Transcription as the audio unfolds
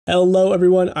Hello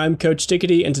everyone, I'm Coach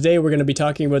Tickety, and today we're going to be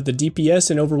talking about the DPS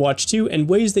in Overwatch 2 and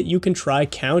ways that you can try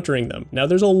countering them. Now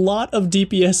there's a lot of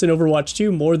DPS in Overwatch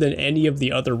 2, more than any of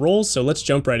the other roles, so let's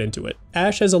jump right into it.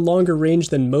 Ashe has a longer range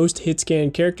than most hit-scan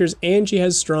characters, and she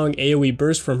has strong AoE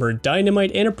burst from her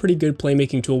dynamite and a pretty good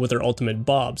playmaking tool with her ultimate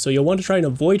Bob, so you'll want to try and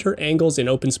avoid her angles in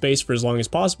open space for as long as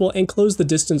possible and close the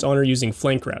distance on her using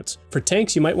flank routes. For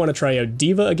tanks, you might want to try out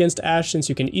D.Va against Ashe since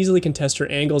you can easily contest her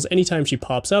angles anytime she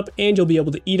pops up, and you'll be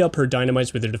able to eat up her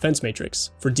dynamites with her defense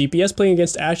matrix. For DPS playing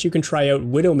against Ashe, you can try out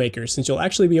Widowmaker since you'll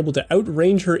actually be able to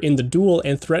outrange her in the duel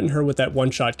and threaten her with that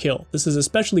one-shot kill. This is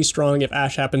especially strong if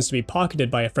Ashe happens to be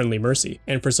pocketed by a friendly Mercy.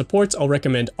 And for supports, I'll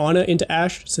recommend Ana into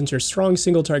Ashe since her strong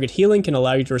single target healing can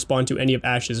allow you to respond to any of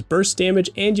Ashe's burst damage,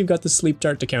 and you've got the sleep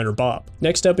dart to counter Bob.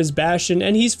 Next up is Bastion,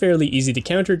 and he's fairly easy to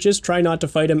counter. Just try not to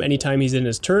fight him anytime he's in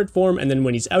his turret form, and then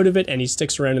when he's out of it and he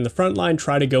sticks around in the front line,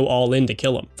 try to go all in to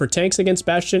kill him. For tanks against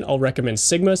Bastion, I'll recommend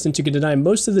Sigma since you can deny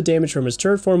most of the damage from his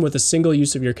turret form with a single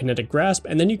use of your kinetic grasp,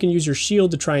 and then you can use your shield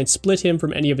to try and split him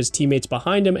from any of his teammates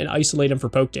behind him and isolate him for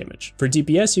poke damage. For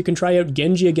DPS, you can try out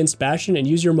Genji against Bastion and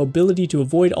use your mobility to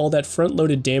avoid all that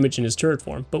front-loaded damage in his turret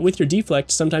form, but with your deflect,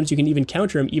 sometimes you can even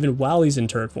counter him even while he's in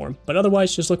turret form, but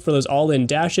otherwise just look for those all-in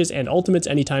dashes and ultimates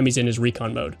anytime he's in his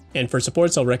recon mode. And for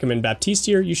supports, I'll recommend Baptiste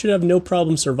here. You should have no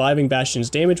problem surviving Bastion's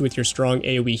damage with your strong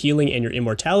AoE healing and your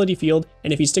immortality field,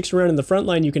 and if he sticks around in the front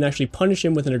line, you can actually punish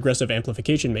him with an aggressive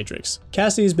amplification matrix.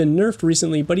 Cassidy has been nerfed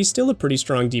recently, but he's still a pretty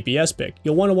strong DPS pick.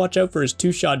 You'll want to watch out for his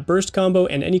 2-shot burst combo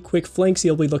and any quick flanks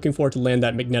he'll be looking for to land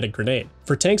that magnetic grenade.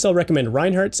 For tanks, I'll recommend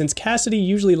Reinhardt. Since Cassidy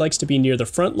usually likes to be near the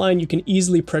front line, you can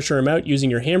easily pressure him out using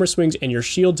your hammer swings and your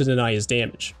shield to deny his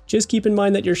damage. Just keep in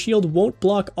mind that your shield won't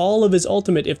block all of his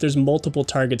ultimate if there's multiple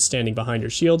targets standing behind your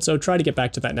shield, so try to get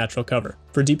back to that natural cover.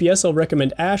 For DPS, I'll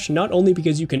recommend Ashe, not only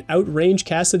because you can outrange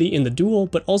Cassidy in the duel,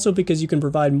 but also because you can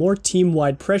provide more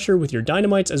team-wide pressure with your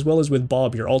dynamites as well as with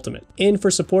Bob, your ultimate. And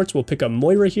for supports, we'll pick up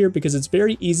Moira here because it's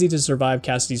very easy to survive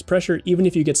Cassidy's pressure. Even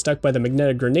if you get stuck by the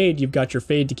magnetic grenade, you've got your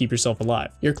fade to keep yourself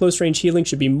alive. Your close range healing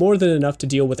should be more than enough to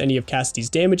deal with any of Cassidy's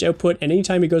damage output, and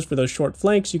anytime he goes for those short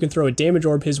flanks, you can throw a damage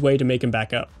orb his way to make him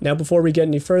back up. Now before we get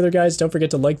any further guys, don't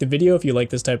forget to like the video if you like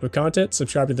this type of content,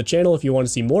 subscribe to the channel if you want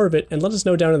to see more of it, and let us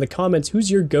know down in the comments who's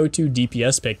your go-to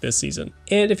DPS pick this season.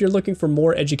 And if you're looking for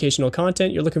more educational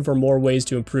content, you're looking for more ways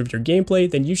to improve your gameplay,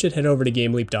 then you should head over to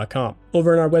GameLeap.com.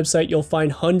 Over on our website, you'll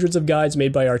find hundreds of guides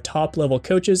made by our top level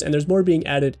coaches, and there's more being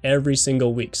added every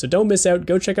single week. So don't miss out,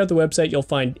 go check out the website. You'll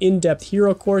find in-depth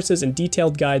hero courses and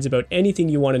detailed guides about anything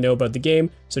you want to know about the game.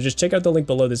 So just check out the link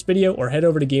below this video or head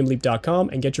over to GameLeap.com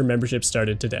and get your membership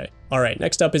started today. Alright,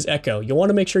 next up is Echo. You'll want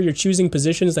to make sure you're choosing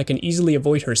positions that can easily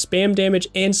avoid her spam damage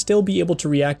and still be able to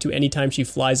react to anytime she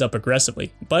flies up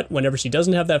aggressively. But whenever she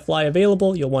doesn't have that fly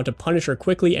available, you'll want to punish her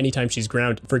quickly anytime she's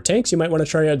grounded. For tanks, you might want to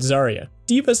try out Zarya.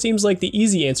 D.Va seems like the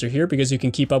easy answer here because you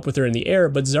can keep up with her in the air,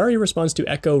 but Zarya responds to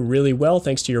Echo really well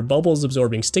thanks to your bubbles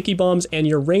absorbing sticky bombs and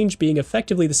your range being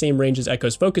effectively the same range as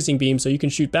Echo's focusing beam, so you can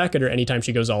shoot back at her anytime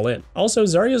she goes all in. Also,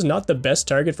 Zarya's not the best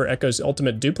target for Echo's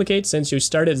ultimate duplicate since you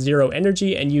start at 0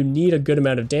 energy and you need a good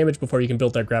amount of damage before you can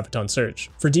build that Graviton Surge.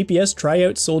 For DPS, try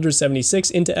out Soldier 76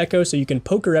 into Echo so you can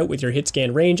poke her out with your hit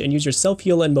scan range and use your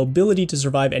self-heal and mobility to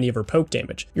survive any of her poke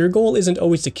damage. Your goal isn't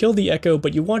always to kill the Echo,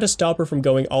 but you want to stop her from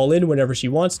going all in whenever she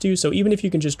wants to, so even if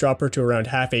you can just drop her to around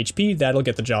half HP, that'll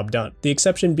get the job done. The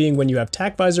exception being when you have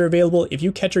Tac Visor available. If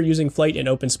you catch her using flight in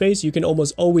open space, you can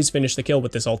almost always finish the kill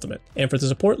with this ultimate. And for the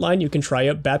support line, you can try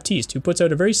out Baptiste, who puts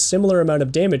out a very similar amount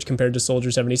of damage compared to Soldier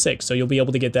 76, so you'll be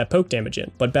able to get that poke damage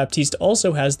in. But Baptiste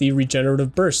also has the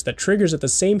regenerative burst that triggers at the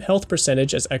same health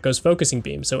percentage as Echo's focusing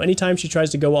beam, so anytime she tries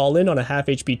to go all in on a half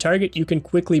HP target, you can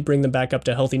quickly bring them back up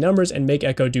to healthy numbers and make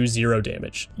Echo do 0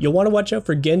 damage. You'll want to watch out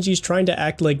for Genjis trying to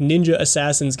act like ninja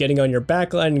assassins, getting on your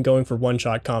backline and going for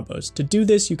one-shot combos. To do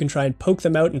this, you can try and poke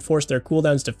them out and force their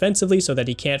cooldowns defensively so that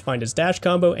he can't find his dash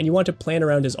combo, and you want to plan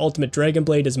around his ultimate Dragon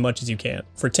Blade as much as you can.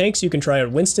 For tanks, you can try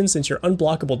out Winston since your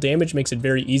unblockable damage makes it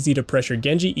very easy to pressure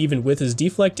Genji even with his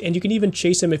deflect, and you can even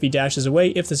chase him if he dashes away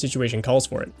if the situation calls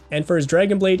for it. And for his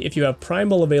Dragon Blade, if you have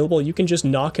Primal available, you can just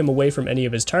knock him away from any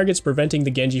of his targets, preventing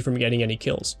the Genji from getting any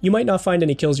kills. You might not find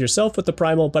any kills yourself with the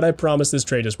Primal, but I promise this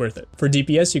trade is worth it. For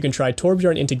DPS, you can try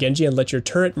Torbjorn into Genji and let your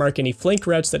turret mark any flank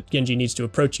routes that Genji needs to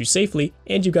approach you safely,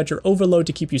 and you've got your overload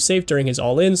to keep you safe during his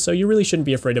all-in, so you really shouldn't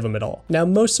be afraid of him at all. Now,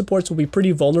 most supports will be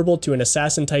pretty vulnerable to an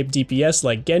assassin type DPS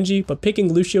like Genji, but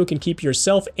picking Lucio can keep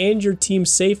yourself and your team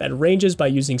safe at ranges by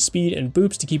using speed and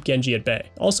boops to keep Genji at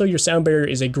bay. Also, your sound barrier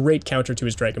is a great counter to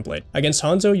his Dragon Blade. Against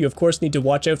Hanzo, you of course need to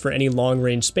watch out for any long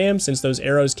range spam, since those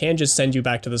arrows can just send you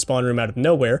back to the spawn room out of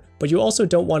nowhere, but you also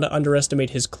don't want to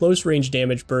underestimate his close range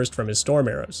damage burst from his storm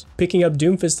arrows. Picking up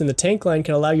Doomfist in the tank line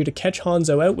can allow you to catch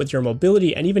Hanzo out with your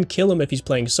mobility and even kill him if he's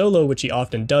playing solo, which he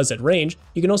often does at range.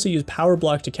 You can also use Power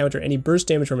Block to counter any burst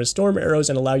damage from his storm arrows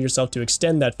and allow yourself to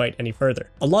extend that fight any further.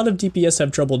 A lot of DPS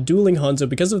have trouble dueling Hanzo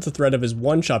because of the threat of his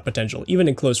one-shot potential, even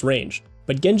in close range.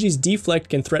 But Genji's deflect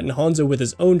can threaten Hanzo with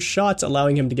his own shots,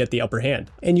 allowing him to get the upper hand.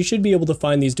 And you should be able to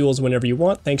find these duels whenever you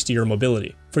want thanks to your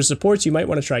mobility. For supports, you might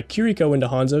want to try Kiriko into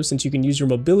Hanzo, since you can use your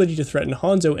mobility to threaten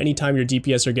Hanzo anytime your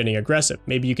DPS are getting aggressive.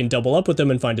 Maybe you can double up with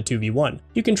them and find a 2v1.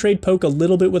 You can trade poke a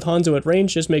little bit with Hanzo at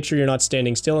range, just make sure you're not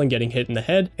standing still and getting hit in the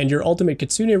head, and your ultimate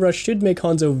Kitsune Rush should make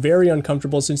Hanzo very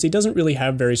uncomfortable since he doesn't really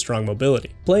have very strong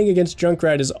mobility. Playing against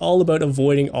Junkrat is all about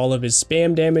avoiding all of his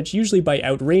spam damage, usually by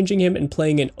outranging him and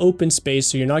playing in open space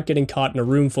so you're not getting caught in a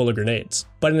room full of grenades.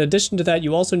 But in addition to that,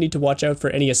 you also need to watch out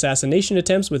for any assassination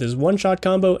attempts with his one-shot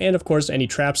combo and of course any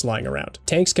traps lying around.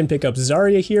 Tanks can pick up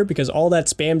Zarya here because all that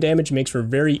spam damage makes for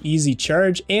very easy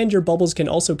charge, and your bubbles can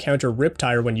also counter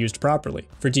Riptire when used properly.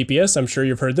 For DPS, I'm sure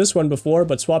you've heard this one before,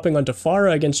 but swapping onto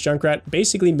Pharah against Junkrat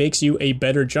basically makes you a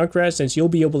better Junkrat, since you'll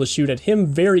be able to shoot at him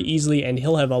very easily and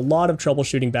he'll have a lot of trouble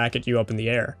shooting back at you up in the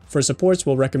air. For supports,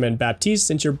 we'll recommend Baptiste,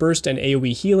 since your burst and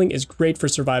AoE healing is great for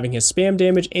surviving his spam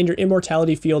damage, and your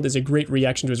immortality field is a great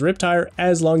reaction to his Riptire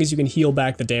as long as you can heal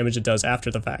back the damage it does after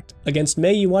the fact. Against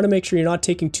Mei, you want to make sure you're not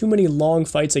taking too many long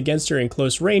fights against her in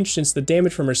close range, since the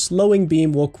damage from her slowing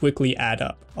beam will quickly add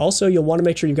up. Also, you'll want to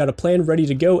make sure you've got a plan ready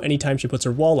to go anytime she puts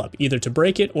her wall up, either to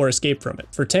break it or escape from it.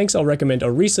 For tanks, I'll recommend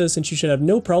Orisa, since you should have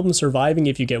no problem surviving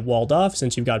if you get walled off,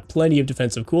 since you've got plenty of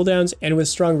defensive cooldowns, and with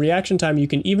strong reaction time you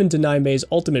can even deny Mei's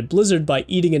ultimate Blizzard by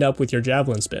eating it up with your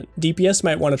Javelin Spin. DPS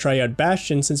might want to try out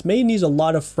Bastion, since Mei needs a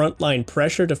lot of frontline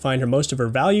pressure to find her most of her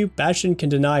value. Bastion can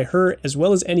deny her as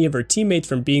well as any of her teammates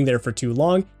from being there for too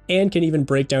long, and can even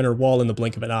break down her wall in the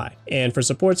blink of an eye. And for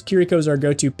supports, Kiriko is our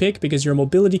go-to pick because your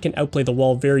mobility can outplay the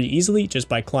wall very easily just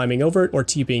by climbing over it or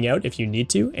TPing out if you need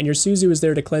to, and your Suzu is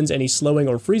there to cleanse any slowing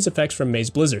or freeze effects from Mei's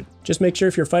Blizzard. Just make sure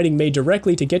if you're fighting Mei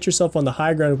directly to get yourself on the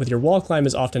high ground with your wall climb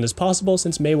as often as possible,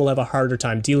 since Mei will have a harder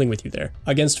time dealing with you there.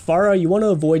 Against Pharah, you want to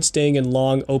avoid staying in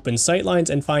long open sightlines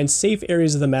and find safe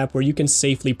areas of the map where you can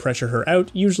safely pressure her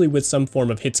out, usually with some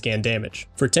form of hit scan damage.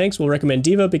 For tanks, we'll recommend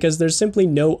D.Va because there's simply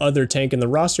no other tank in the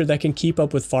roster that can keep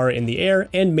up with Pharah in the air,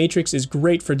 and Matrix is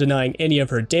great for denying any of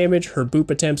her damage, her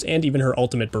boop attempts, and even her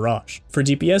ultimate barrage. For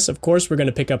DPS, of course, we're going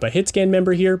to pick up a hit scan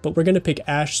member here, but we're going to pick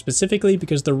Ashe specifically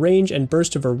because the range and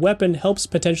burst of her weapon helps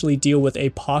potentially deal with a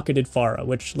pocketed Pharah,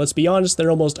 which, let's be honest, they're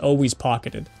almost always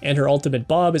pocketed. And her ultimate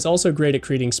Bob is also great at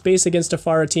creating space against a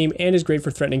Pharah team and is great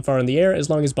for threatening Pharah in the air as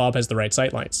long as Bob has the right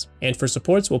sightlines. And for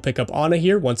supports, we'll pick up Ana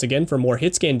here once again for more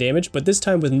hit scan damage, but this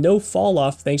time with no fall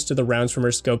off thanks to the rounds from her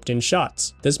scoped in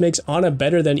shots. This makes Ana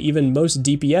better than even most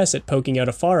DPS at poking out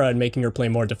a Pharah and making her play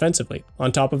more defensively.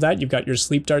 On top of that, you've got your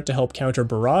Sleep Dart to help counter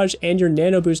barrage, and your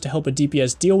Nano Boost to help a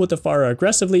DPS deal with the Pharah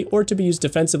aggressively or to be used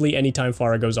defensively anytime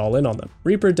Pharah goes all in on them.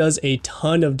 Reaper does a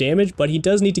ton of damage, but he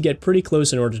does need to get pretty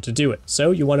close in order to do it, so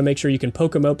you want to make sure you can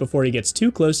poke him out before he gets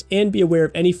too close and be aware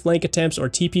of any flank attempts or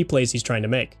TP plays he's trying to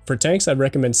make. For tanks, I'd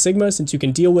recommend Sigma, since you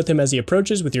can deal with him as he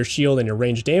approaches with your shield and your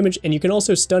range damage, and you can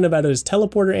also stun him out of his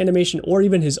teleporter animation or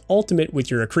even his ultimate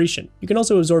with your accretion. You can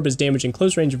also absorb his damage in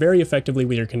close range very effectively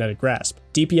with your kinetic grasp.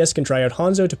 DPS can try out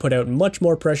Hanzo to put out much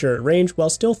more pressure at range while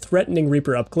still threatening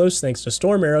Reaper up close thanks to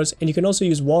storm arrows, and you can also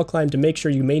use wall climb to make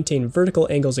sure you maintain vertical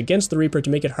angles against the Reaper to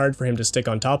make it hard for him to stick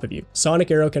on top of you.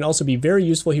 Sonic Arrow can also be very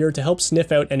useful here to help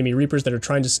sniff out enemy Reapers that are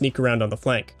trying to sneak around on the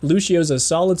flank. Lucio's a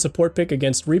solid support pick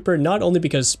against Reaper, not only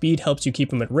because speed helps you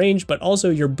keep him at range, but also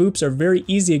your boops are very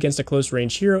easy against a close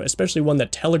range hero, especially one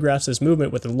that telegraphs his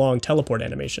movement with a long teleport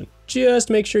animation. Just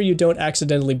make sure you don't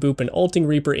accidentally boop an ulting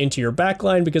Reaper into your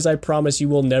backline, because I promise you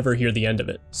will never hear the end of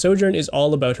it. Sojourn is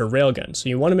all about her railgun, so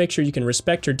you want to make sure you can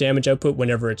respect her damage output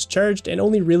whenever it's charged, and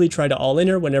only really try to all-in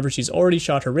her whenever she's already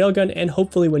shot her railgun, and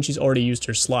hopefully when she's already used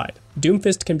her slide.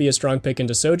 Doomfist can be a strong pick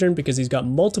into Sojourn because he's got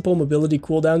multiple mobility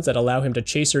cooldowns that allow him to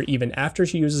chase her even after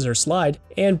she uses her slide,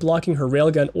 and blocking her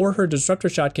railgun or her disruptor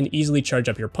shot can easily charge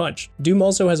up your punch. Doom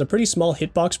also has a pretty small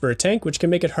hitbox for a tank, which can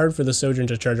make it hard for the Sojourn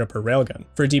to charge up her railgun.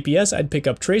 For DPS, I'd pick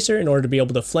up Tracer in order to be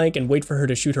able to flank and wait for her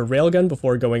to shoot her railgun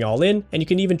before going all in, and you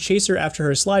can even chase her after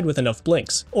her slide with enough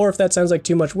blinks. Or if that sounds like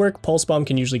too much work, Pulse Bomb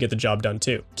can usually get the job done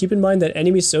too. Keep in mind that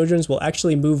enemy Sojourns will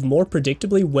actually move more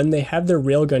predictably when they have their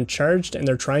railgun charged and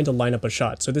they're trying to line up a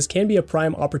shot, so this can be a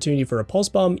prime opportunity for a Pulse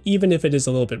Bomb even if it is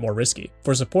a little bit more risky.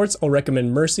 For supports, I'll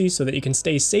recommend Mercy so that you can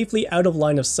stay safely out of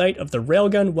line of sight of the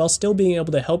railgun while still being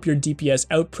able to help your DPS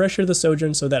out pressure the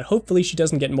Sojourn so that hopefully she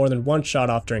doesn't get more than one shot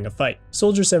off during a fight.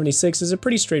 Soldier 76 is a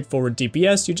pretty straightforward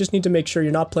DPS, you just need to make sure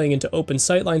you're not playing into open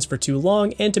sightlines for too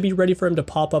long and to be ready for him to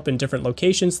pop up in different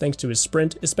locations thanks to his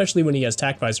sprint, especially when he has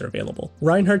Tac Visor available.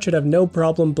 Reinhardt should have no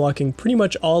problem blocking pretty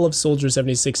much all of Soldier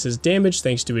 76's damage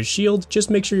thanks to his shield, just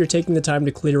make sure you're taking the time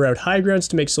to clear out high grounds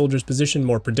to make Soldier's position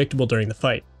more predictable during the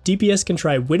fight. DPS can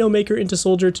try Widowmaker into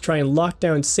Soldier to try and lock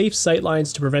down safe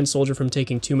sightlines to prevent Soldier from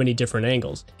taking too many different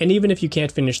angles. And even if you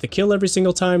can't finish the kill every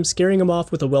single time, scaring him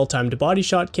off with a well-timed body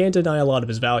shot can deny a lot of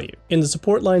his value. In the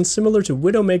support line, similar to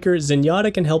Widowmaker,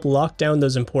 Zenyatta can help lock down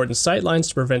those important sightlines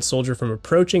to prevent Soldier from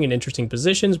approaching in interesting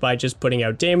positions by just putting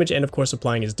out damage and of course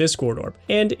applying his Discord Orb.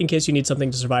 And in case you need something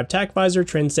to survive Tac Visor,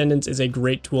 Transcendence is a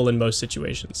great tool in most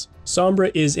situations. Sombra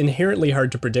is inherently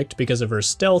hard to predict because of her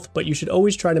stealth, but you should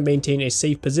always try to maintain a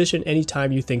safe position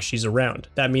anytime you think she's around.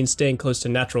 That means staying close to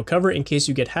natural cover in case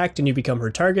you get hacked and you become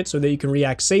her target so that you can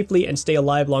react safely and stay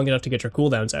alive long enough to get your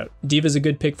cooldowns out. Diva's a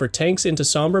good pick for tanks into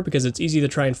Sombra because it's easy to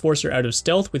try and force her out of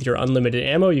stealth with your unlimited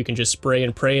ammo. You can just spray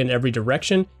and pray in every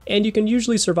direction, and you can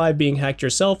usually survive being hacked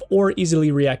yourself or easily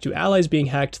react to allies being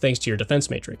hacked thanks to your defense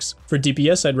matrix. For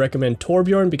DPS, I'd recommend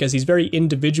Torbjorn because he's very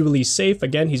individually safe.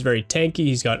 Again, he's very tanky,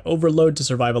 he's got overload to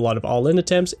survive a lot of all-in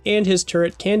attempts, and his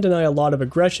turret can deny a lot of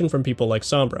aggression from people like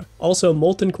Sombra. Also,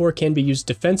 Molten Core can be used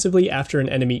defensively after an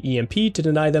enemy EMP to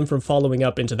deny them from following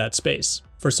up into that space.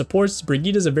 For supports,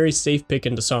 Brigitte is a very safe pick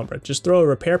into Sombra. Just throw a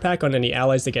repair pack on any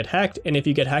allies that get hacked, and if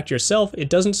you get hacked yourself, it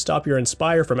doesn't stop your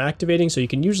Inspire from activating, so you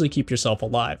can usually keep yourself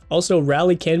alive. Also,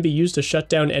 Rally can be used to shut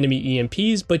down enemy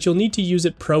EMPs, but you'll need to use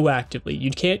it proactively.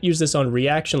 You can't use this on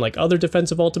reaction like other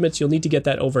defensive ultimates, you'll need to get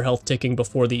that overhealth ticking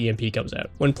before the EMP comes out.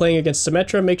 When playing against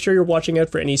Symmetra, make sure you're watching out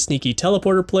for any sneaky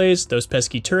teleporter plays, those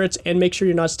pesky turrets, and make sure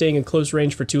you're not staying in close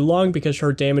range for too long because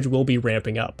her damage will be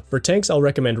ramping up. For tanks, I'll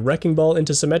recommend Wrecking Ball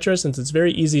into Symmetra since it's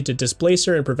very easy to displace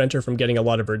her and prevent her from getting a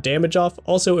lot of her damage off.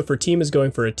 Also, if her team is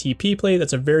going for a TP play,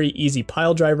 that's a very easy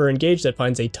pile driver engage that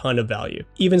finds a ton of value.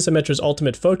 Even Symmetra's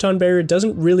ultimate Photon Barrier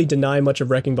doesn't really deny much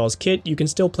of Wrecking Ball's kit. You can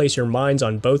still place your mines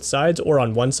on both sides or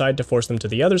on one side to force them to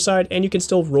the other side, and you can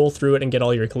still roll through it and get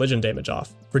all your collision damage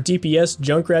off. For DPS,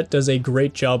 Junkrat does a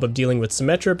great job of dealing with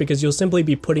Symmetra because you'll simply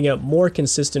be putting out more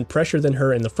consistent pressure than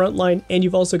her in the front line, and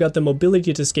you've also got the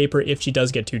mobility to escape her if she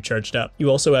does get too charged up. You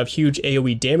also have huge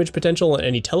AoE damage potential on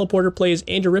any teleporter plays,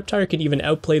 and your Riptire can even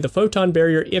outplay the Photon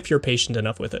Barrier if you're patient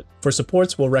enough with it. For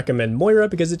supports, we'll recommend Moira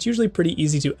because it's usually pretty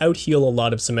easy to out-heal a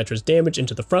lot of Symmetra's damage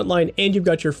into the front line, and you've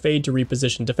got your Fade to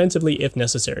reposition defensively if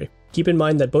necessary. Keep in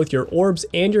mind that both your Orbs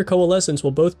and your Coalescence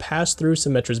will both pass through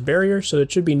Symmetra's barrier, so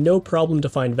it should be no problem to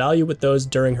find value with those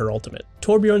during her ultimate.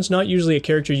 Torbjorn's not usually a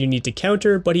character you need to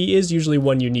counter, but he is usually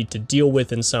one you need to deal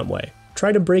with in some way.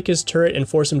 Try to break his turret and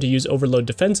force him to use overload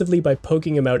defensively by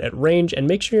poking him out at range, and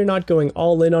make sure you're not going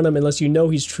all in on him unless you know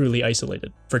he's truly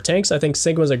isolated. For tanks, I think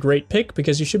Sigma's a great pick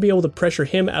because you should be able to pressure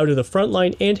him out of the front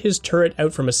line and his turret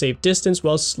out from a safe distance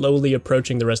while slowly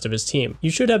approaching the rest of his team.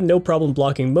 You should have no problem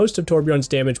blocking most of Torbjorn's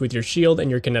damage with your shield and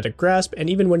your kinetic grasp, and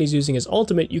even when he's using his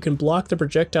ultimate, you can block the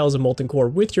projectiles of Molten Core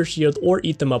with your shield or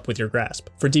eat them up with your grasp.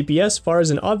 For DPS, Pharah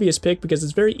is an obvious pick because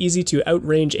it's very easy to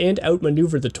outrange and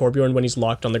outmaneuver the Torbjorn when he's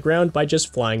locked on the ground by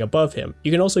just flying above him.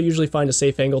 You can also usually find a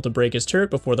safe angle to break his turret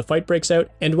before the fight breaks out,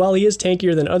 and while he is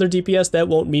tankier than other DPS, that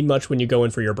won't mean much when you go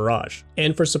in for your barrage.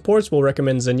 And for supports, we'll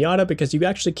recommend Zenyatta because you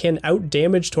actually can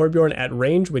out-damage Torbjorn at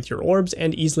range with your orbs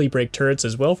and easily break turrets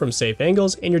as well from safe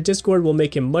angles, and your Discord will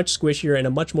make him much squishier and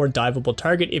a much more diveable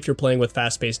target if you're playing with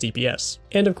fast-paced DPS.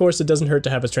 And of course, it doesn't hurt to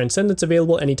have his Transcendence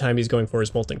available anytime he's going for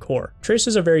his Molten Core.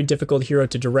 Tracer's a very difficult hero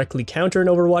to directly counter in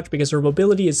Overwatch because her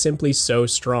mobility is simply so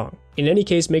strong. In any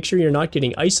case, make sure you're not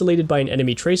getting isolated by an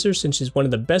enemy Tracer since she's one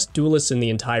of the best duelists in the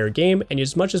entire game, and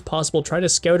as much as possible try to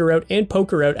scout her out and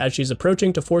poke her out as she's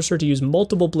approaching to force her to use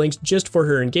multiple blinks just for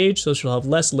her engage so she'll have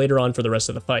less later on for the rest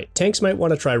of the fight. Tanks might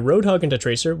want to try Roadhog into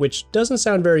Tracer, which doesn't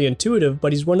sound very intuitive,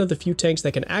 but he's one of the few tanks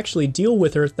that can actually deal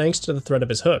with her thanks to the threat of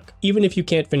his hook. Even if you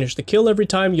can't finish the kill every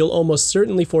time, you'll almost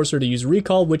certainly force her to use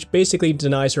Recall, which basically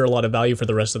denies her a lot of value for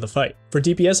the rest of the fight. For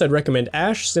DPS, I'd recommend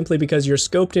Ashe simply because your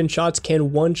scoped in shots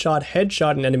can one-shot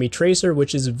headshot an enemy Tracer Tracer,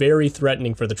 which is very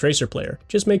threatening for the Tracer player.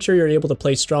 Just make sure you're able to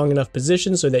play strong enough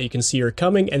positions so that you can see her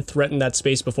coming and threaten that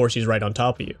space before she's right on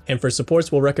top of you. And for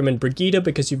supports, we'll recommend Brigitte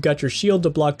because you've got your shield to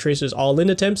block Tracer's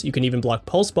all-in attempts, you can even block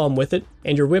Pulse Bomb with it,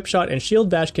 and your Whip Shot and Shield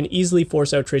Bash can easily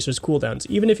force out Tracer's cooldowns.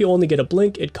 Even if you only get a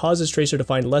blink, it causes Tracer to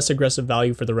find less aggressive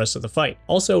value for the rest of the fight.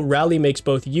 Also, Rally makes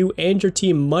both you and your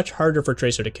team much harder for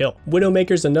Tracer to kill.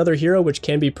 Widowmaker's another hero which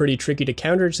can be pretty tricky to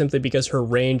counter simply because her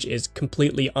range is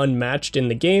completely unmatched in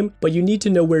the game, but you need to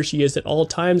know where she is at all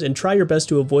times and try your best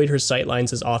to avoid her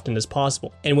sightlines as often as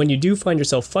possible. And when you do find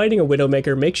yourself fighting a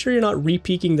Widowmaker, make sure you're not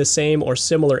re-peeking the same or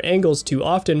similar angles too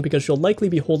often because you'll likely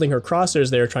be holding her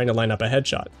crosshairs there trying to line up a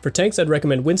headshot. For tanks, I'd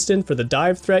recommend Winston. For the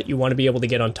dive threat, you want to be able to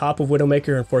get on top of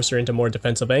Widowmaker and force her into more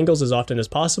defensive angles as often as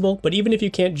possible, but even if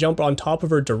you can't jump on top of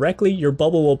her directly, your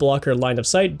bubble will block her line of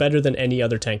sight better than any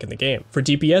other tank in the game. For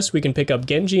DPS, we can pick up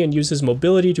Genji and use his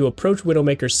mobility to approach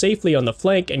Widowmaker safely on the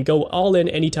flank and go all in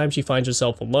anytime she finds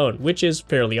herself alone, which is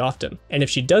fairly often. And if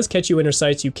she does catch you in her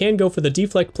sights, you can go for the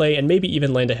deflect play and maybe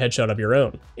even land a headshot of your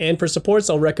own. And for supports,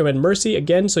 I'll recommend Mercy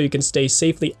again so you can stay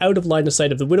safely out of line of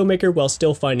sight of the Widowmaker while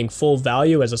still finding full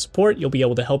value as a support. You'll be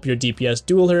able to help your DPS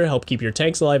duel her, help keep your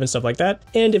tanks alive and stuff like that.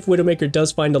 And if Widowmaker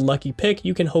does find a lucky pick,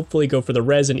 you can hopefully go for the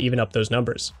res and even up those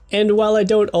numbers. And while I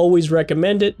don't always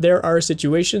recommend it, there are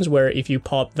situations where if you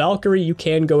pop Valkyrie, you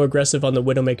can go aggressive on the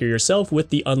Widowmaker yourself with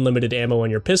the unlimited ammo on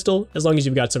your pistol, as long as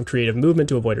you've got some creative movement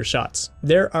to avoid her shots.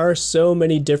 There are so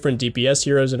many different DPS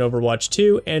heroes in Overwatch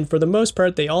 2, and for the most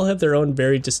part, they all have their own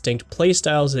very distinct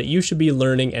playstyles that you should be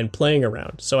learning and playing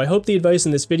around. So I hope the advice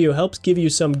in this video helps give you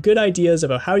some good ideas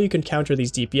about how you can counter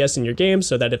these DPS in your game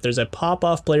so that if there's a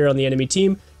pop-off player on the enemy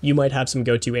team, you might have some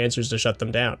go-to answers to shut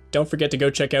them down. Don't forget to go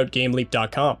check out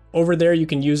GameLeap.com. Over there, you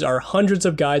can use our hundreds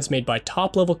of guides made by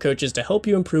top-level coaches to help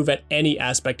you improve at any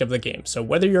aspect of the game. So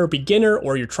whether you're a beginner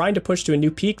or you're trying to push to a new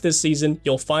peak this season,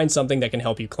 you'll find something that can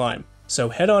help you climb. So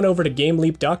head on over to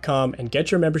GameLeap.com and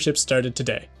get your membership started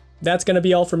today. That's going to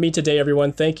be all from me today,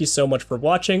 everyone. Thank you so much for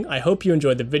watching. I hope you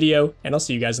enjoyed the video, and I'll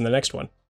see you guys in the next one.